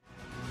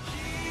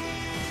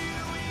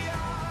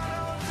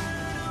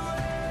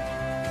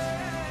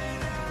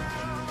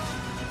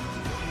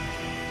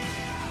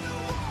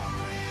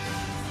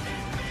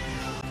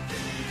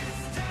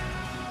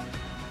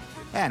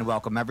And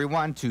welcome,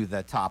 everyone, to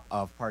the top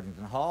of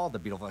Partington Hall, the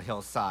beautiful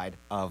hillside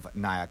of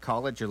Nyack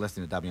College. You're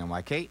listening to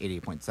WNYK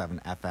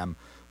 88.7 FM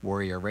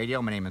Warrior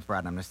Radio. My name is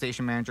Brad. I'm the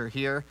station manager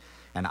here,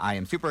 and I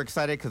am super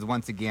excited because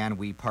once again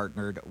we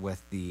partnered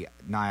with the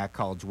Nyack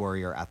College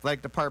Warrior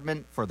Athletic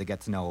Department for the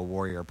Get to Know a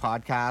Warrior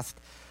podcast.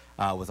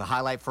 It was a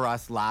highlight for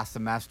us last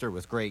semester. It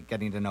was great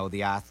getting to know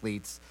the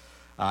athletes.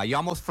 You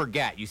almost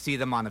forget. You see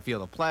them on the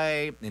field of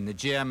play, in the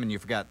gym, and you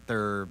forget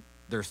they're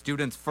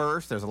students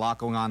first. There's a lot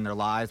going on in their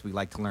lives. We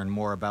like to learn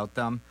more about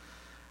them.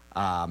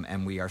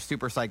 And we are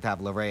super psyched to have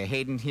Larreya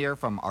Hayden here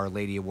from Our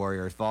Lady of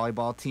Warriors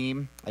volleyball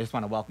team. I just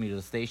want to welcome you to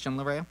the station,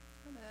 Larreya.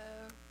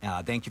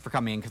 Hello. Thank you for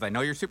coming in because I know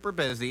you're super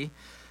busy.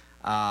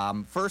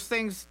 First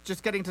things,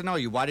 just getting to know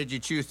you. Why did you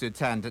choose to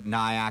attend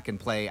Nyack and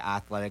play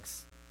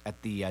athletics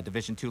at the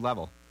Division II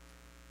level?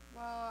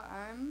 Well,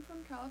 I'm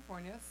from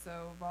California,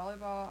 so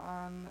volleyball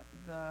on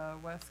the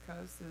West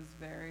Coast is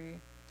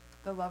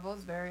the level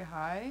is very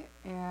high,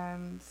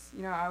 and,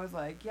 I was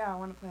like, yeah, I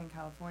want to play in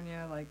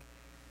California, like,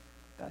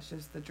 that's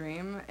just the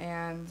dream.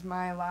 And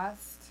my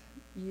last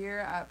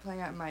year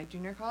playing at my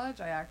junior college,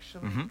 I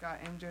actually got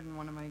injured in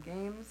one of my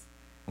games.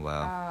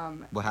 Wow.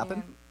 What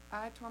happened?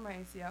 I tore my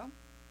ACL.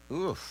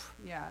 Oof.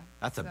 Yeah.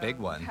 That's a big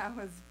one. That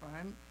was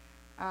fun.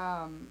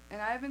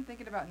 And I've been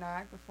thinking about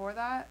Nyack before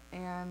that,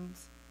 and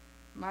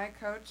my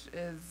coach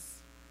is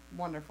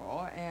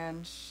wonderful,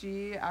 and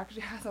she actually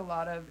has a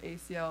lot of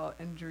ACL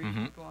injury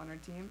people on her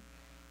team,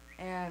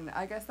 and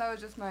I guess that was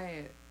just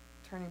my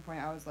turning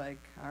point. I was like,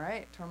 all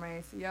right, tore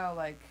my ACL.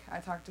 Like, I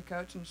talked to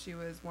coach, and she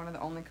was one of the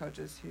only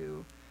coaches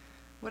who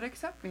would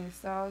accept me,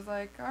 so I was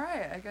like, all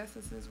right, I guess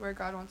this is where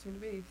God wants me to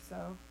be.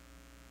 So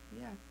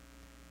yeah.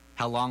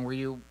 How long were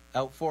you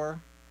out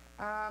for?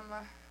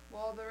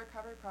 Well, the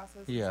recovery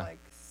process is like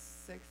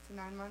 6 to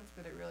 9 months,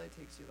 but it really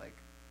takes you like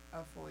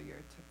a full year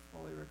to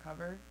fully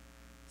recover.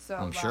 So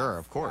I'm sure,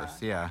 of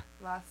course, yeah.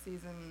 Last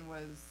season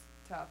was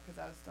tough because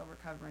I was still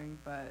recovering,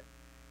 but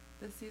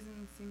this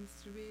season seems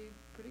to be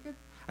pretty good.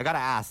 I got to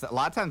ask, a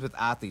lot of times with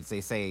athletes, they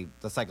say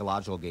the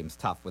psychological game's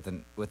tough with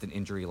an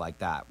injury like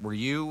that. Were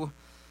you,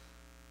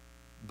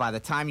 by the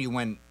time you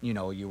went,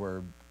 you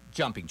were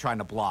jumping, trying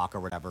to block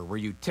or whatever, were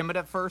you timid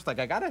at first? Like,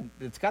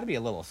 it's got to be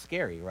a little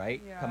scary,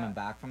 right? Yeah. Coming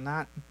back from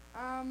that?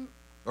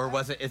 Or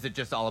is it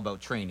just all about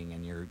training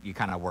and you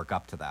kind of work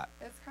up to that?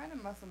 It's kind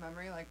of muscle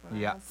memory. Like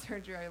when I had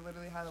surgery, I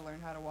literally had to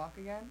learn how to walk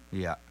again.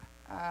 Yeah.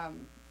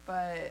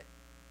 But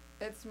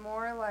it's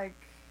more like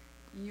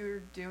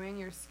you're doing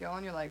your skill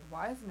and you're like,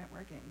 why isn't it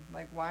working?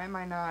 Like, why am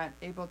I not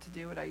able to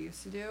do what I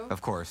used to do?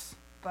 Of course.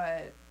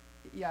 But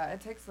yeah,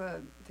 it takes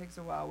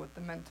a while with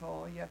the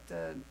mental. You have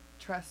to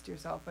trust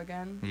yourself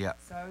again. Yeah.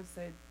 So I would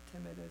say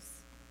timid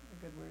is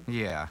a good word.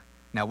 Yeah.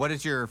 Now, what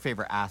is your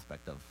favorite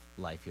aspect of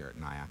life here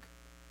at Nyack?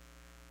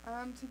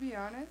 To be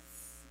honest,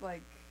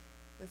 like,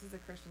 this is a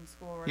Christian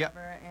school or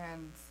whatever,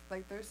 and,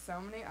 like, there's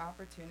so many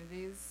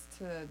opportunities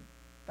to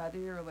better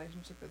your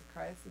relationship with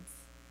Christ.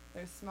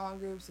 There's small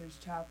groups, there's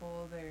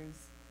chapel,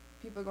 there's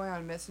people going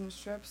on mission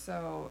trips,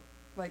 so,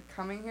 like,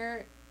 coming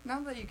here,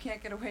 not that you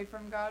can't get away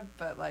from God,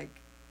 but, like,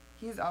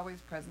 He's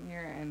always present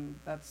here, and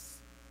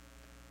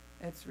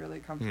it's really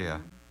comforting.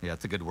 Yeah,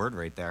 it's a good word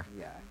right there.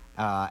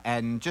 Yeah.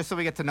 And just so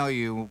we get to know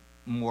you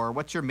more,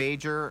 what's your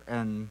major,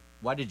 and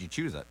why did you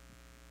choose it?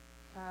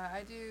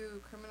 I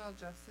do criminal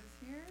justice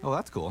here. Oh,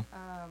 that's cool.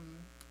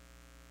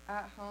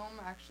 At home,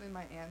 actually,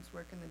 my aunts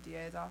work in the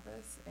DA's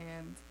office,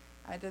 and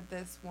I did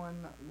this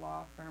one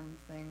law firm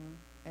thing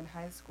in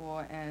high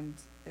school, and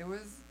it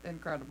was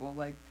incredible.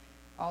 Like,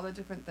 all the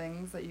different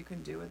things that you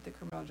can do with the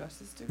criminal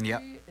justice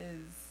degree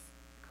is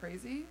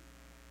crazy.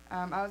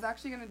 I was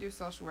actually going to do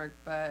social work,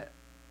 but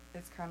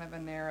it's kind of a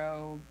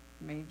narrow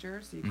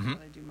major, so you can't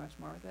really do much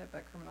more with it,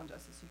 but criminal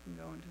justice, you can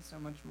go into so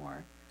much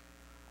more.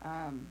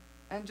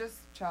 And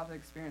just childhood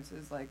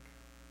experiences, like,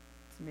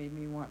 it's made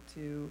me want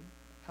to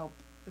help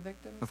the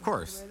victims. Of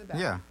course.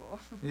 Yeah.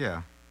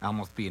 Yeah.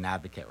 Almost be an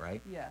advocate,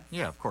 right? Yes.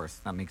 Yeah, of course.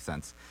 That makes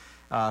sense.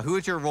 Who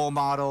is your role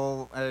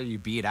model? You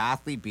be it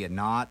athlete, be it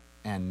not,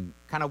 and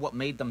kind of what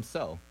made them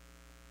so?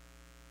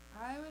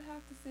 I would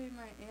have to say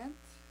my aunt.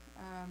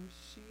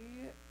 She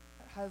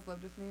has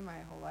lived with me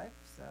my whole life,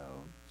 so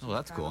she's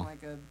that's cool.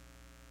 Like a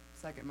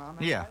second mom,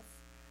 I guess.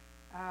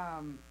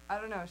 I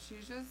don't know.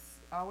 She's just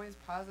always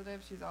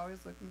positive. She's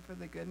always looking for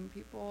the good in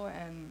people,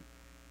 and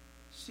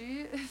she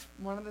is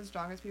one of the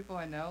strongest people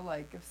I know.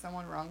 Like, if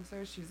someone wrongs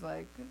her, she's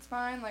like, it's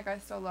fine. Like, I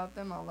still love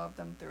them. I'll love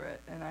them through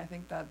it. And I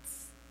think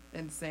that's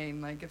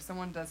insane. Like, if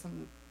someone does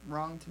something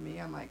wrong to me,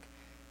 I'm like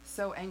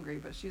so angry,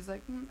 but she's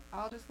like,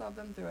 I'll just love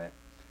them through it.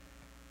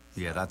 So,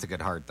 yeah, that's a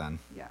good heart then.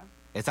 Yeah.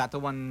 Is that the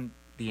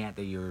aunt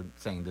that you were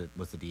saying that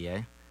was the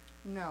DA?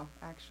 No,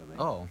 actually.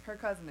 Oh. Her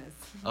cousin is.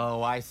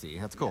 Oh, I see.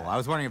 That's cool. Yeah. I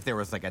was wondering if there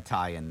was like a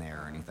tie in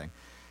there or anything.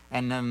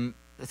 And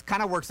this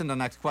kind of works into the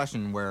next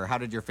question, where how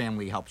did your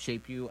family help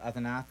shape you as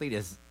an athlete?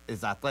 Is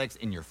athletics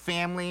in your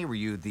family? Were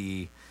you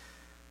the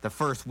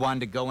first one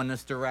to go in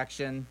this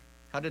direction?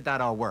 How did that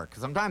all work?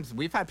 Because sometimes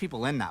we've had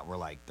people in that where,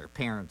 like, their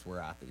parents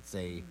were athletes.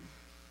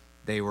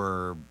 They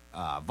were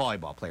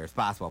volleyball players,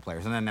 basketball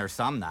players, and then there's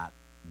some that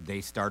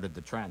they started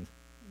the trend?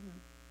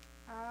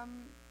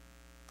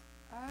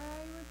 I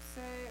would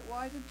say, well,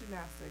 I did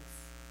gymnastics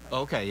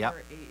Okay, yep. for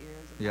 8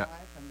 years of Yep. my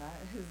life, and that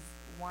is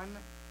one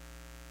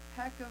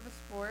heck of a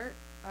sport.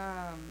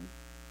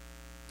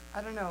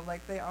 I don't know,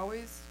 like they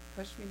always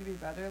pushed me to be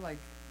better. Like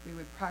we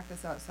would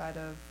practice outside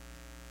of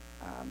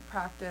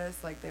practice.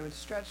 Like they would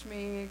stretch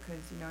me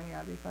because you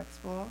gotta be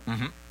flexible.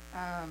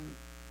 Um,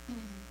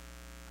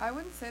 I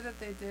wouldn't say that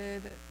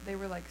they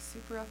were like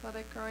super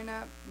athletic growing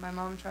up. My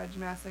mom tried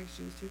gymnastics,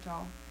 she was too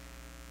tall.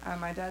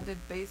 My dad did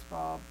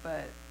baseball,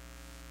 but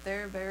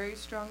they're very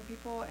strong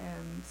people,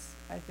 and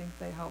I think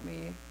they helped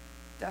me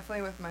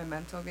definitely with my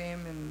mental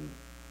game and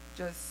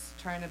just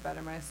trying to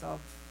better myself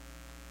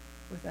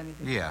with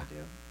anything that I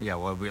do. Yeah,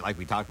 well,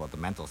 we talked about, the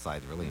mental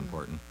side is really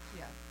important.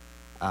 Yeah.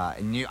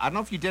 And I don't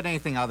know if you did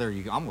anything other,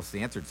 you almost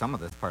answered some of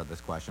this part of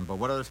this question, but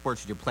what other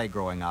sports did you play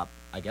growing up,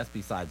 I guess,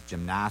 besides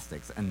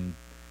gymnastics? And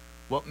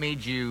what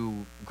made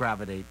you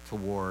gravitate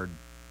toward,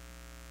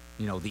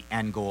 the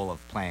end goal of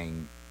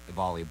playing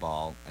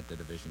volleyball at the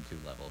Division II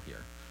level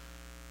here?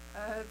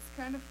 It's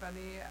kind of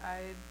funny.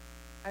 I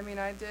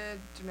did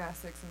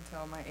gymnastics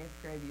until my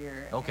 8th grade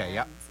year. Okay, and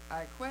yep.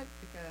 I quit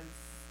because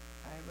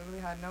I literally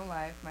had no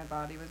life. My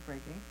body was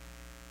breaking.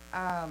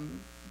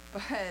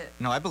 But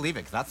No, I believe it,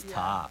 because that's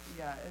tough.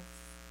 Yeah,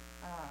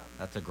 it's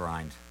That's a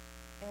grind.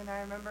 and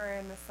I remember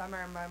in the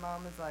summer my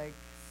mom was like,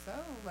 "So,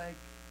 like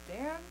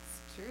dance,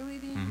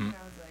 cheerleading?" Mhm. And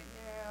I was like,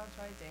 "Yeah, I'll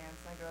try dance."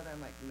 And I go there,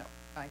 I'm like, "No,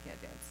 I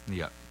can't dance."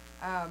 Yeah.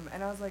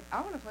 And I was like,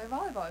 "I want to play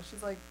volleyball." And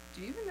she's like,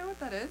 "Do you even know what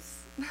that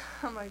is?"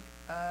 I'm like,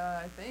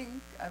 I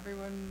think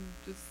everyone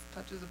just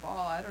touches a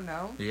ball. I don't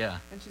know." Yeah.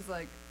 And she's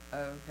like,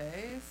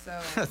 "Okay." So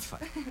That's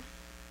fine.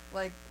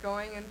 like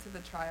going into the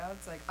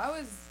tryouts, like I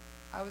was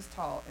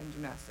tall in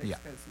gymnastics Yeah.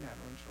 because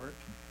everyone's short.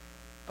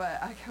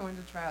 But I go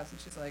into tryouts and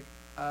she's like,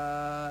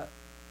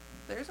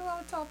 there's a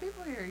lot of tall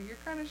people here. You're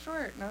kind of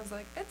short." And I was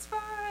like, "It's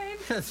fine."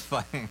 That's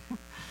fine.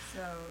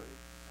 So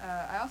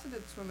I also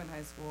did swim in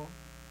high school.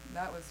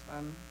 That was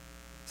fun.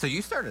 So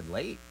you started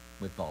late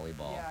with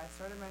volleyball. Yeah, I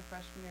started my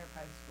freshman year of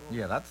high school.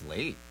 Yeah, that's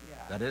late. Yeah.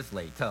 That is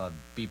late to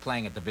be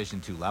playing at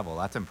Division II level.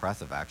 That's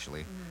impressive,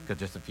 actually, Mhm. because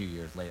just a few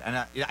years late. And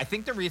I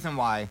think the reason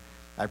why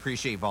I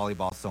appreciate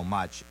volleyball so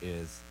much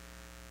is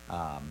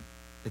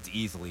it's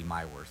easily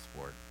my worst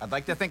sport. I'd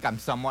like to think I'm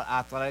somewhat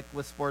athletic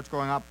with sports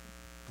growing up,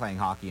 playing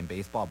hockey and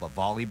baseball, but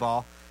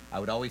volleyball, I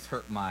would always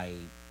hurt my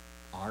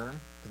arm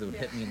because it would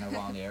hit me in the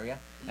wrong area.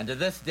 And to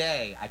this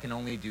day, I can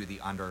only do the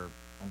underarm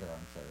serve. That's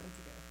okay.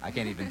 I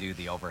can't even do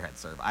the overhead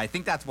serve. I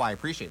think that's why I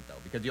appreciate it, though,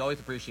 because you always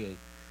appreciate,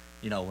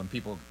 when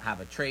people have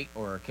a trait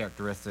or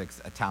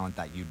characteristics, a talent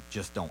that you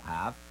just don't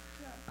have.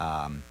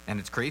 Yeah. And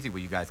it's crazy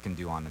what you guys can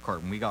do on the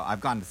court. When I've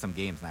gone to some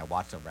games and I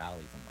watch the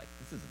rallies. I'm like,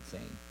 this is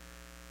insane.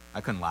 I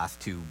couldn't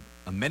last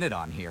a minute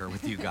on here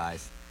with you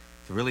guys.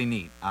 It's really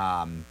neat.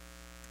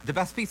 The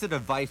best piece of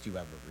advice you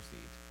ever received,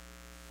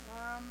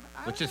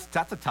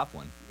 that's a tough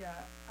one. Yeah,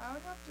 I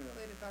would have to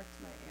relate it back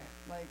to my aunt.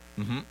 Like,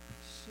 Mm-hmm.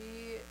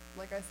 she,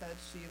 like I said,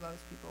 she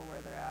loves people where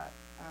they're at.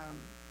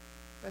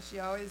 But she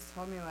always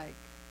told me, like,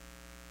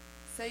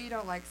 say you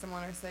don't like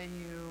someone or say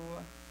you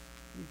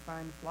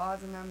find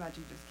flaws in them that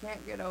you just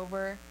can't get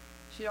over.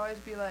 She'd always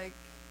be like,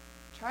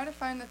 try to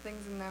find the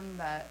things in them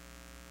that,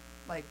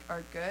 like,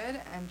 are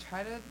good and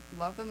try to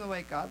love them the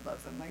way God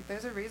loves them. Like,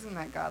 there's a reason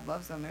that God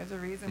loves them. There's a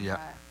reason Yeah.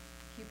 that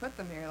He put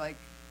them here. Like,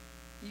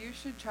 you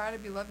should try to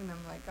be loving them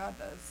like God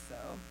does. So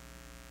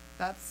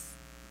that's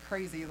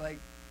crazy. Like,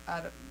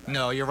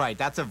 No, you're right.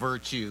 That's a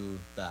virtue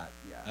that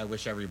Yeah. I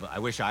wish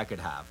I could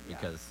have, Yeah.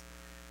 because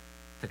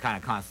to kind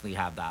of constantly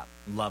have that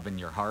love in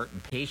your heart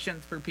and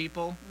patience for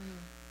people,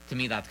 to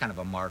me, that's kind of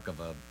a mark of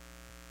a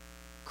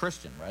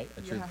Christian, right?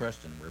 A true Yeah.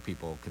 Christian, where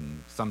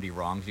somebody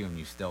wrongs you and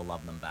you still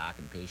love them back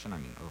and patient. I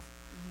mean, oof.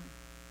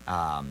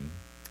 Mhm.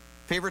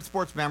 Favorite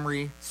sports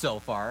memory so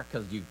far,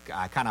 because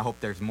I kind of hope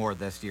there's more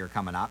this year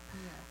coming up.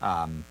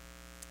 Yeah.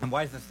 And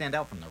why does it stand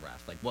out from the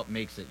rest? Like, what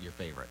makes it your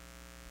favorite?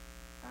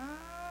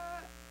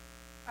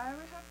 I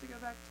would have to go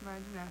back to my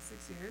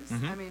gymnastics years.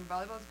 Mhm. I mean,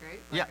 volleyball's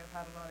great. Like, Yeah. I've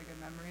had a lot of good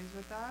memories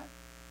with that.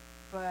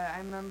 But I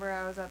remember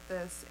I was at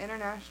this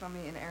international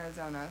meet in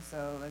Arizona,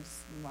 so there's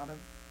a lot of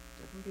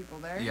different people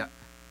there. Yeah.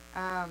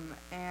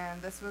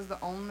 And this was the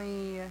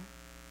only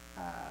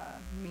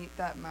meet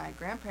that my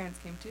grandparents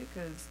came to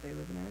because they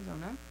live in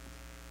Arizona.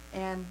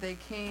 And they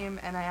came,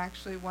 and I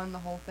actually won the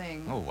whole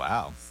thing. Oh,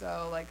 wow.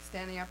 So, like,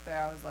 standing up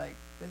there, I was like,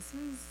 this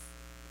is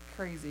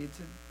crazy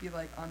to be,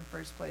 like, on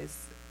first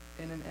place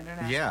in an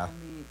international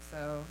meet.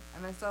 So,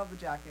 and I still have the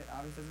jacket.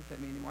 Obviously doesn't fit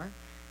me anymore.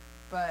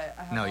 But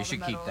I have No, all you the should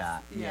keep medals.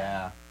 that.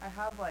 Yeah. I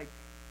have, like,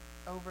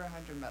 over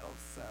 100 medals.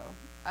 So,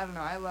 I don't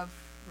know. I love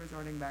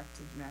resorting back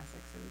to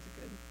gymnastics. It was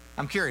a good...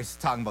 I'm curious,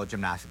 talking about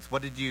gymnastics,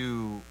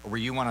 were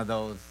you one of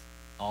those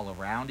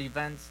all-around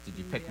events? Did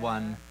you pick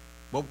one?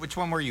 Which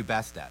one were you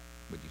best at,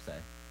 would you say?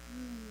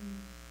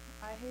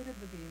 I hated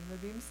the beam. The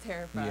beam's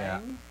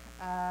terrifying.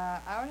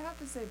 I would have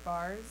to say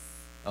bars.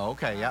 Oh,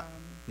 okay, yep.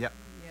 Yep.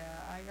 Yeah,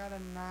 I got a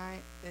 9.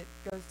 It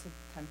goes to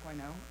 10.0,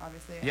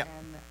 obviously. Yep.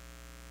 And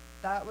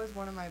that was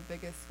one of my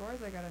biggest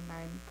scores. I got a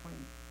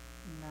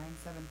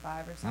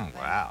 9.975 or something.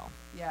 Oh, wow.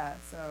 Yeah,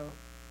 so.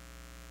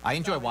 I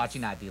enjoy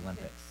watching that at the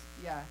Olympics.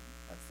 Yeah,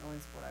 that's the only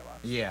sport I watch.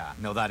 Yeah,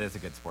 no, that is a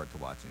good sport to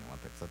watch in the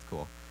Olympics. That's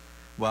cool.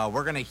 Well,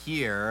 we're going to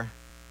hear,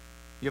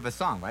 you have a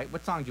song, right?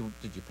 What song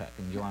did you pick?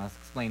 And do you want to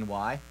explain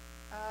why?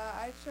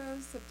 I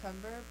chose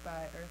September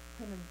by Earth,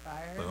 Wind &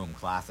 Fire. Boom,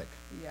 classic.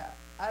 Yeah,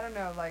 I don't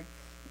know, like,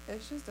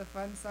 it's just a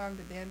fun song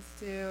to dance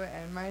to,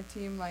 and my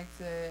team likes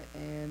it,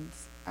 and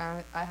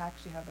I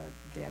actually have a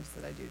dance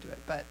that I do to it,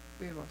 but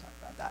we won't talk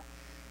about that.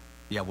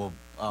 Yeah, we'll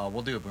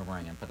do a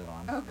boomerang and put it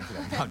on. Oh.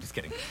 No, I'm just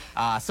kidding.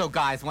 So,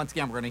 guys, once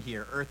again, we're going to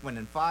hear Earth,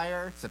 Wind &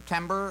 Fire,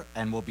 September,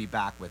 and we'll be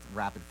back with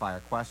rapid-fire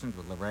questions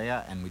with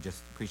Larreya, and we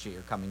just appreciate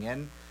your coming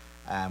in.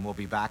 And we'll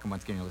be back, and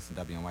once again, you're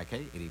listening to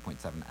WNYK,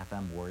 88.7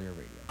 FM, Warrior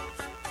Radio.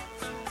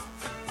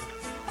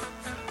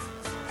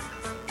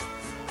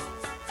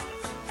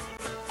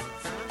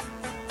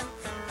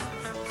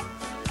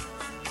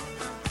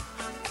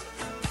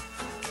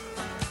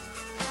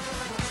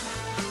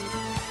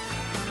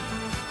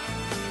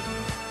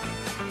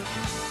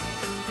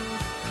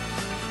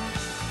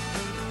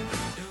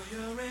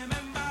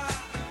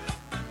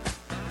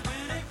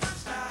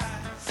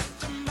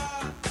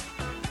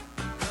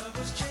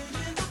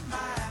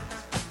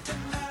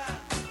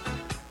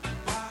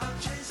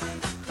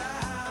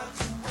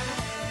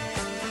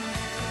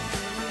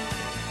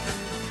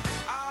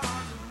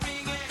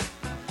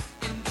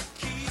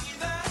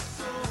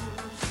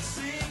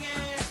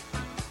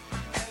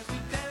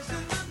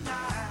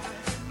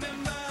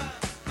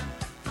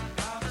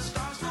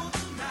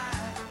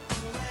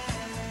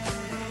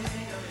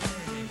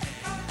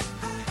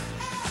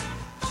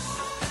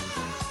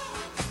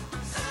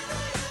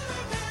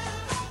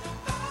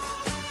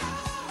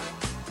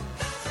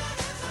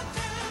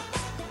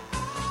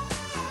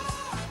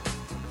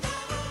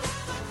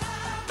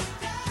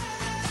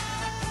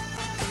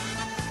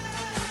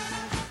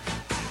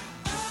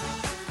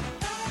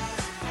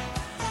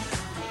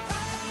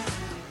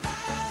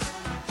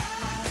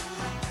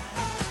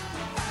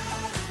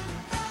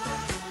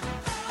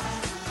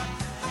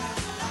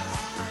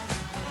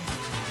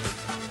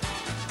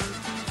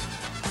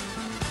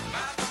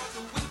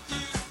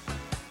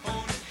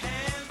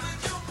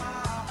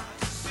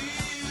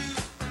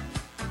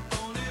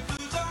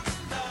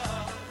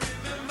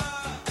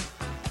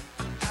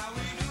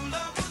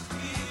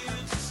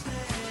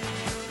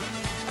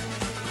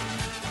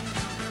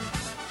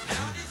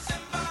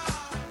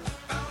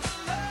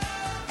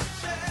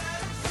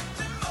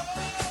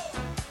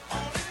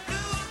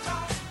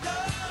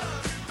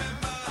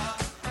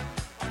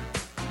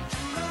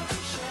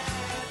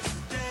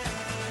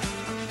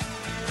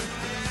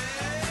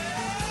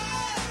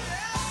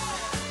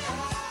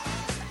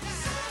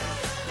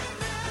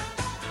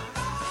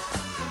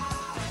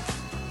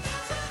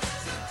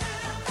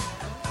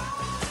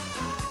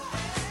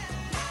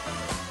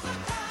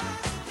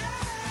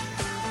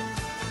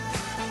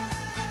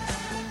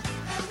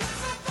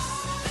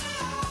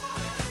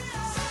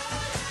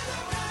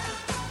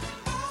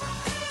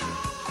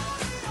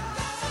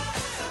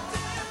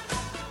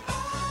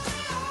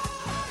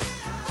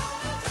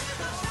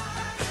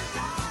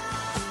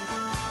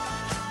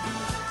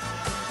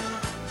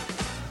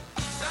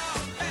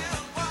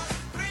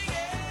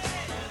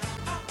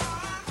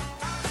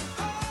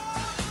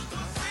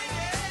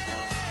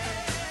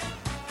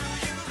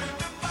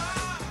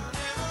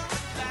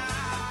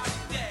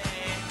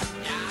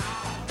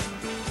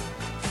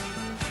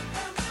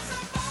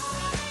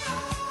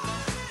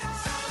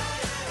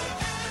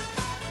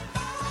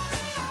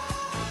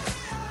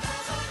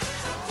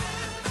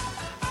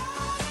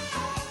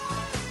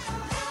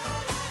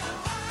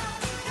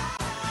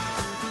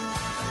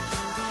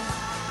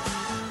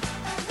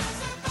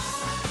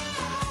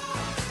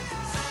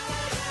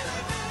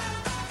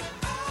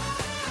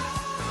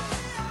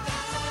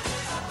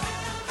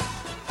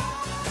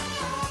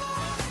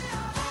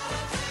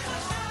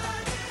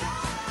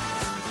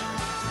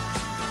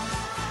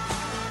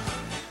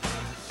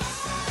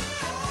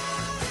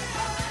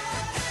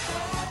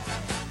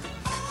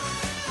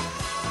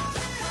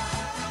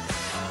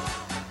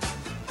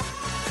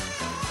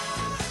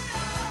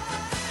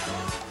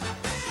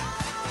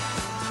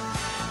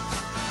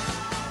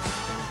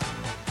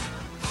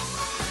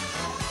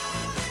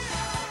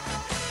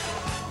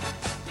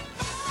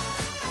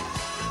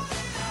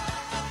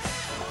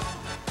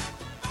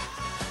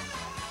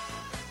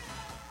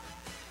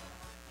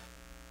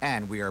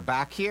 And we are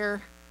back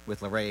here with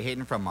Larreya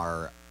Hayden from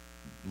our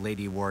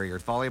Lady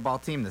Warriors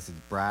volleyball team. This is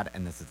Brad,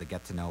 and this is the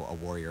Get to Know a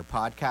Warrior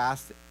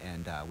podcast.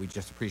 And we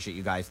just appreciate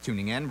you guys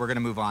tuning in. We're going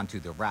to move on to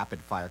the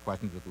rapid fire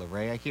questions with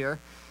Larreya here.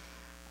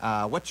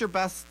 What's your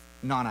best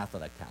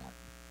non-athletic talent?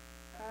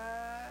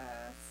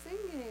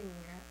 Singing.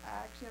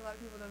 Actually, a lot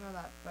of people don't know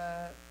that,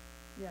 but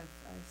yes,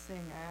 I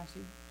sing. I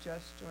actually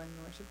just joined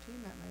the worship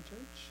team at my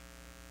church.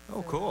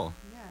 Oh, cool.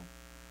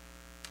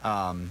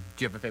 Yeah.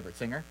 Do you have a favorite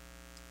singer?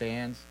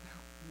 Bands?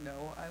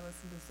 No, I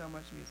listen to so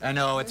much music. I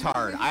know, it's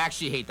hard. I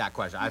actually hate that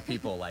question. I have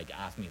people, like,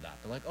 ask me that.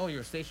 They're like, oh,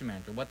 you're a station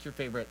manager. What's your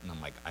favorite? And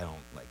I'm like, I don't,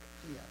 like,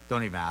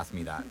 don't even ask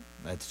me that.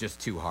 It's just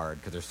too hard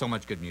because there's so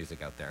much good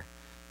music out there.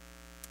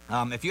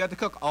 If you had to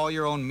cook all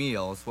your own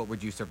meals, what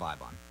would you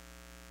survive on?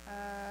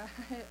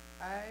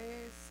 I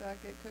suck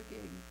at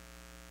cooking.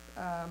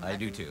 I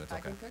do too. It's okay.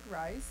 I can cook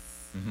rice.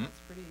 Mhm. That's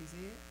pretty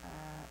easy.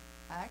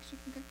 I actually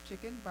can cook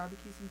chicken,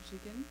 barbecue some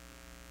chicken.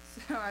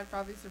 So I'd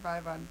probably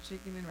survive on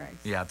chicken and rice.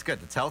 Yeah, it's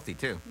good. It's healthy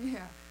too.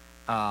 Yeah.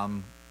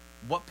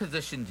 What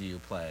position do you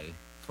play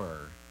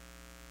for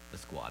the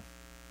squad?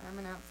 I'm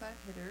an outside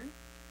hitter.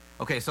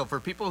 Okay, so for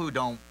people who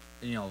don't,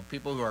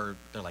 people who are,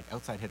 they're like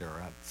outside hitter,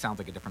 sounds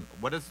like a different,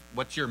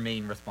 what's your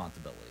main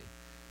responsibility?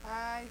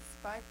 I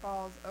spike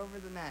balls over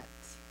the net.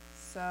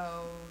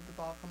 So the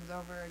ball comes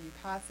over, you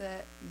pass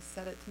it, you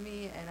set it to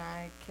me, and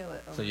I kill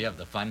it. So you have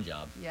the fun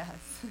job. Yes.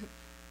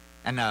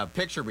 And the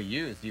picture we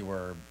used, you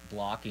were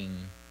blocking.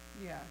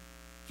 Yeah.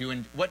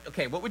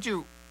 What would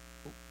you,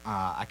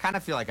 I kind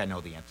of feel like I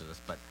know the answer to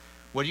this, but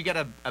would you get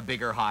a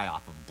bigger high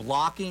off of?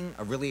 Blocking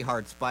a really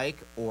hard spike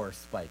or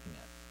spiking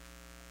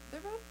it?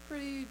 They're both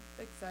pretty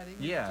exciting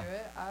to do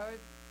it. I would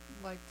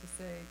like to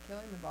say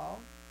killing the ball.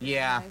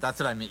 Yeah, nice. that's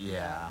what I mean.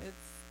 Yeah. It's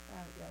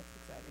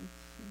exciting.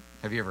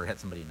 Have you ever hit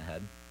somebody in the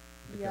head?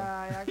 Yeah,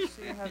 I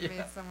actually have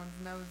made someone's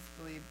nose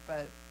bleed,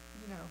 but,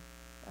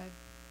 I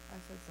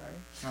said sorry.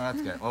 Oh,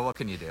 that's good. Well, what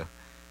can you do?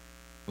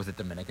 Was it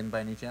Dominican by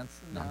any chance?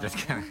 No, I'm just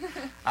kidding.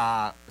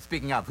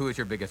 Speaking of, who is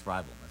your biggest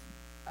rival?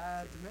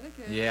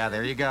 Dominican. Yeah,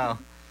 there you go.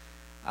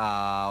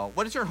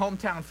 What is your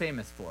hometown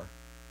famous for?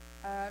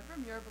 I'm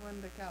from Yorba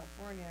Linda,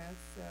 California,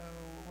 so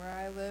where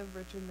I live,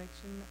 Richard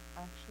Nixon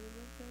actually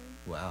lived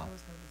there. Wow. That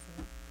was hard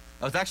to say.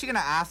 I was actually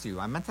going to ask you,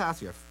 I meant to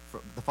ask you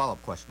the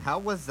follow-up question. How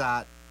was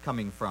that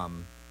coming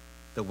from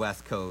the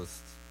West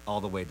Coast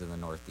all the way to the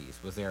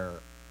Northeast? Was there,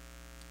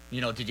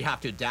 did you have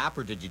to adapt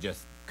or did you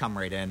just come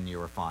right in and you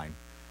were fine?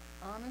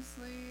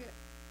 Honestly,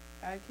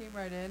 I came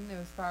right in. It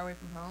was far away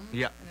from home.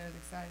 Yeah. And it was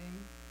exciting.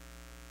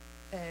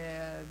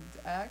 And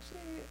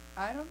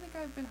I don't think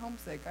I've been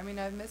homesick. I mean,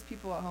 I've missed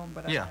people at home,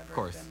 but I've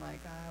never been like,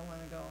 I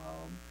want to go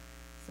home.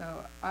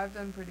 So I've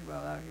done pretty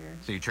well out here.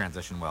 So you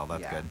transition well.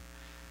 That's good.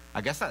 I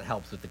guess that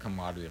helps with the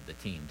camaraderie of the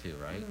team too,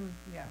 right?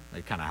 Yeah.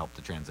 They kind of help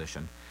the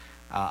transition.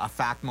 A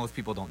fact most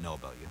people don't know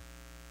about you.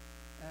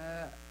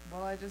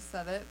 Well, I just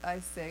said it.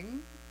 I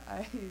sing.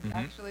 I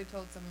actually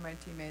told some of my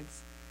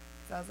teammates.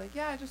 So I was like,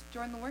 yeah, I just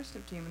joined the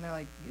worship team. And they're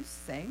like, you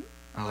sing?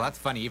 Oh, that's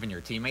funny. Even your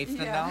teammates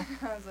didn't know?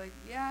 I was like,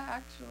 yeah,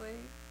 actually.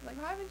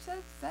 Like, why haven't you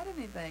said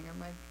anything? I'm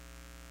like,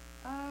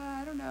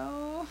 I don't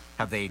know.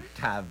 Have they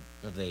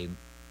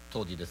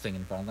told you to sing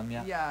in front of them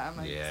yet? Yeah, I'm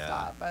like,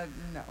 stop.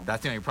 No.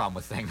 That's the only problem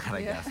with saying that,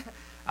 I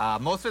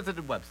guess. Most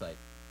visited website?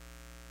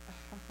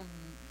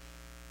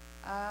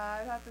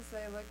 I'd have to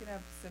say looking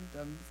up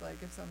symptoms.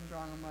 Like, if something's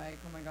wrong, I'm like,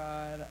 oh my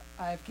god,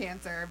 I have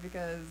cancer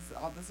because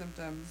all the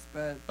symptoms,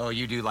 but... Oh,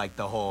 you do like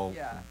the whole...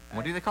 Yeah.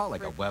 What do they call it?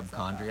 Like a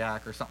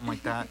webchondriac or something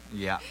like that?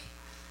 Yeah.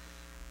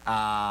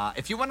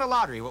 If you won the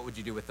lottery, what would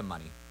you do with the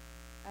money?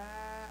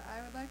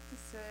 I would like to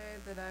say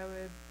that I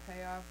would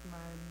pay off my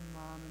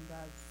mom and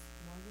dad's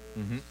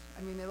mortgage.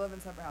 I mean, they live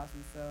in separate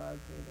houses, so I would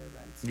pay their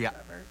rents or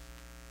whatever.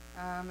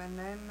 And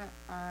then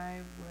I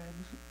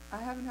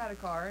haven't had a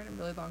car in a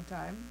really long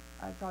time.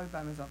 I'd probably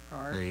buy myself a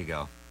car. There you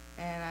go.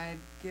 And I'd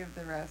give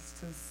the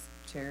rest to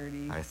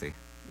charity. I see.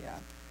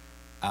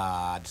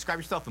 Yeah. Describe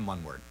yourself in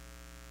one word.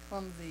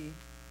 Clumsy.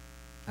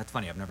 That's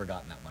funny. I've never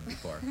gotten that one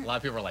before. A lot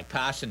of people are like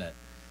passionate.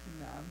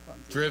 No, I'm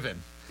clumsy.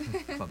 Driven.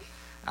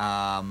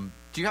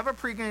 Do you have a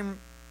pregame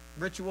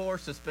ritual or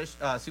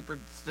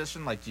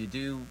superstition? Like, do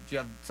you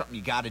have something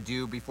you got to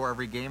do before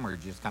every game, or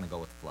do you just kind of go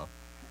with the flow?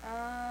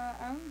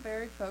 I'm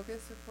very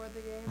focused before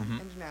the game.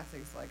 In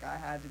gymnastics, like, I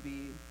had to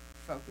be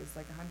focused,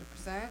 like,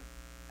 100%.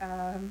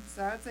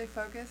 So I would say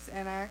focus,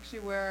 and I actually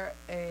wear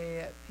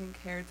a pink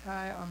hair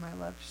tie on my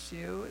left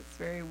shoe. It's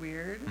very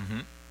weird.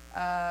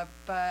 But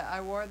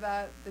I wore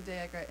that the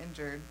day I got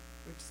injured,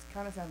 which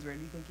kind of sounds weird.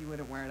 You think you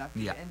wouldn't wear it after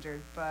you get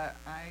injured, but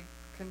I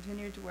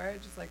continued to wear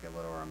it just like a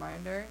little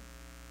reminder.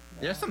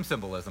 There's some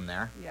symbolism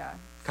there. Yeah.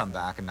 Come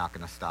back and not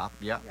going to stop.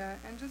 Yeah. Yeah,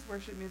 and just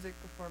worship music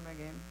before my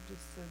game,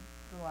 just to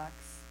relax.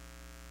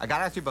 I got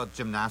to ask you about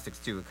gymnastics,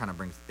 too. It kind of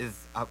brings...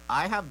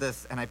 I have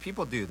this, and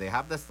people do, they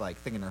have this, like,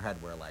 thing in their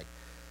head where, like,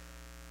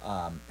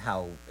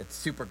 how it's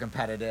super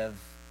competitive,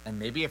 and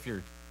maybe if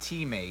you're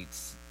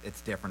teammates,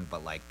 it's different,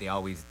 but, like, they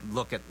always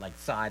look at, like,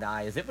 side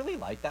eye. Is it really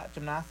like that,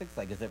 gymnastics?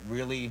 Like, is it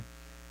really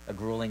a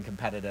grueling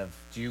competitive?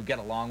 Do you get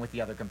along with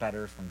the other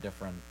competitors from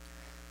different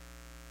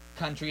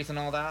countries and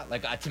all that?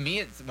 Like, to me,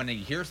 it's when you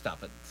hear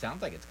stuff, it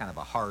sounds like it's kind of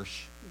a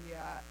harsh...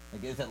 Yeah.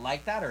 Like, is it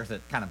like that, or is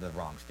it kind of the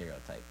wrong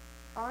stereotype?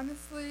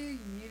 Honestly,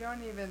 you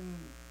don't even,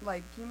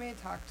 like, you may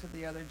talk to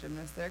the other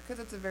gymnasts there, because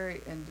it's a very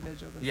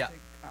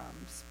individualistic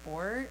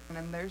sport, and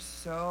then they're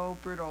so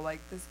brutal. Like,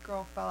 this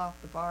girl fell off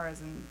the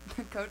bars, and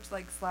the coach,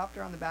 like, slapped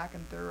her on the back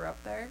and threw her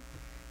up there.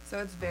 So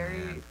it's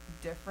very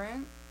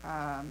different.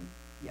 Yeah,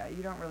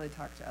 you don't really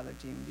talk to other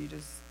teams. You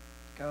just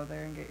go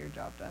there and get your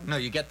job done. No,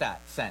 you get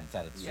that sense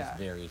that it's Yeah. just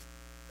very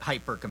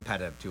hyper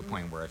competitive to a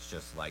point where it's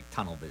just like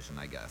tunnel vision,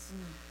 I guess.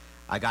 Mm.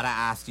 I gotta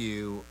ask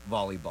you,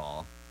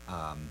 volleyball.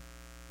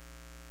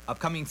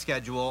 Upcoming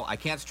schedule. I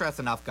can't stress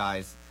enough,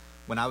 guys.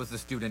 When I was a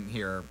student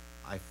here,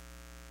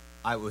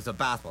 I was a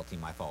basketball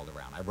team I followed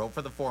around. I wrote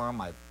for the forum.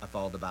 I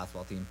followed the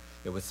basketball team.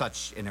 It was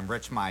it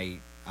enriched my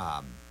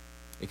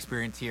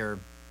experience here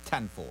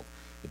tenfold.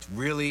 It's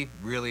really,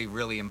 really,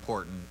 really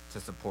important to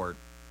support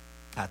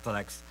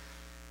athletics,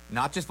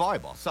 not just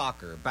volleyball,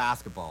 soccer,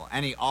 basketball,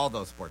 all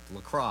those sports,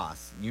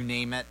 lacrosse, you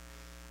name it.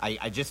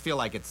 I just feel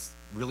like it's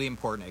really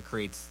important. It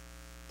creates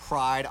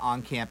pride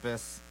on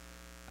campus.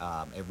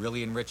 It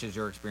really enriches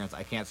your experience.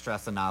 I can't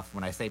stress enough.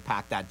 When I say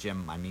pack that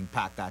gym, I mean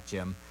pack that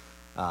gym.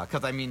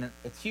 Because, I mean,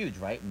 it's huge,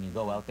 right? When you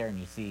go out there and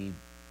you see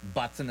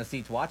butts in the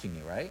seats watching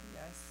you, right?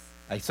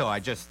 Yes.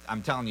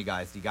 I'm telling you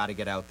guys, you got to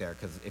get out there.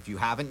 Because if you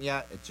haven't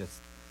yet,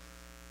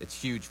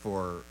 it's huge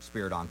for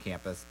spirit on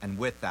campus. And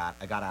with that,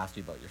 I got to ask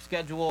you about your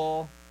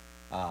schedule.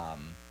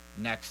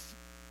 Next,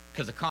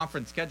 because the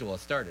conference schedule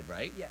has started,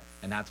 right? Yes.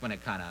 And that's when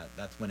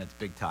it's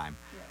big time.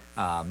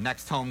 Yes.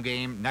 Next home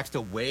game, next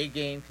away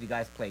game, because you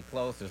guys play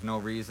close. There's no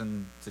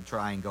reason to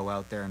try and go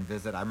out there and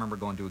visit. I remember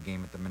going to a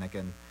game at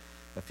Dominican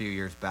a few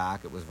years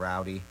back. It was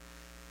rowdy.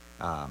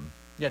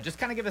 Just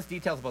kind of give us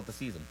details about the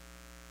season.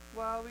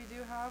 Well, we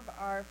do have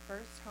our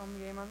first home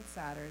game on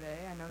Saturday.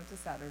 I know it's a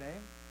Saturday,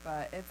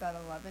 but it's at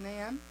 11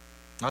 a.m.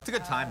 Oh, it's a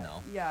good time,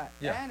 though. Yeah,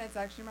 Yeah. and it's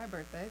actually my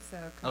birthday, so...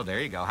 Oh, there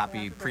you go.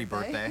 Happy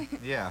pre-birthday.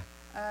 Yeah.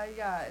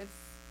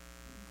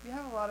 We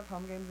have a lot of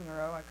home games in a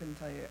row. I couldn't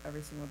tell you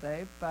every single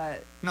day,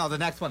 but... No, the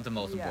next one's the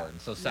most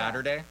important. So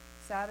Saturday?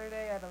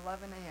 Saturday at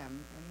 11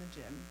 a.m. in the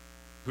gym.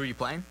 Who are you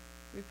playing?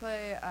 We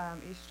play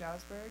East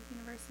Stroudsburg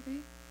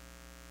University.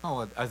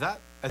 Oh,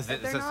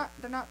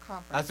 They're not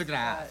conference. That's what I'm gonna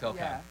ask. but Okay.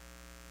 Yeah,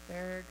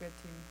 they're a good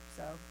team,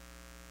 so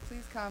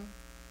please come.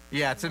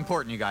 Yeah, it's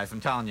important, you guys.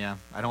 I'm telling you.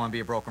 I don't want to be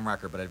a broken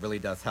record, but it really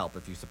does help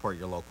if you support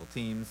your local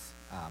teams.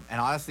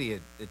 And honestly,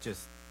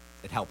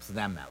 it helps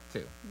them out,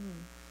 too.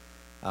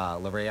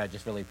 Larreya, I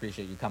just really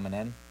appreciate you coming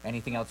in.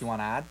 Anything else you want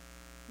to add?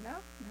 No,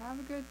 have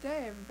a good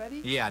day,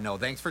 everybody. Yeah, no,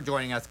 thanks for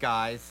joining us,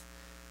 guys.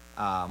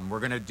 We're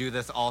going to do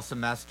this all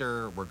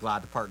semester. We're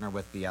glad to partner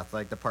with the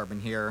athletic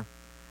department here.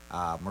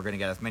 We're going to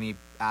get as many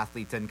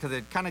athletes in because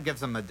it kind of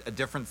gives them a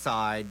different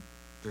side.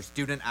 They're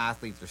student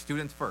athletes. They're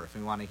students first.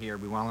 We want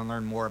to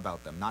learn more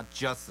about them, not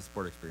just the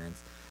sport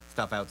experience,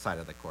 stuff outside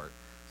of the court.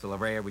 So,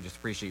 Larreya, we just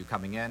appreciate you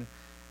coming in.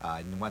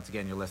 And once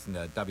again, you're listening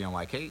to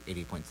WNYK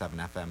 80.7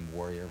 FM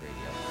Warrior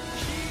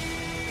Radio.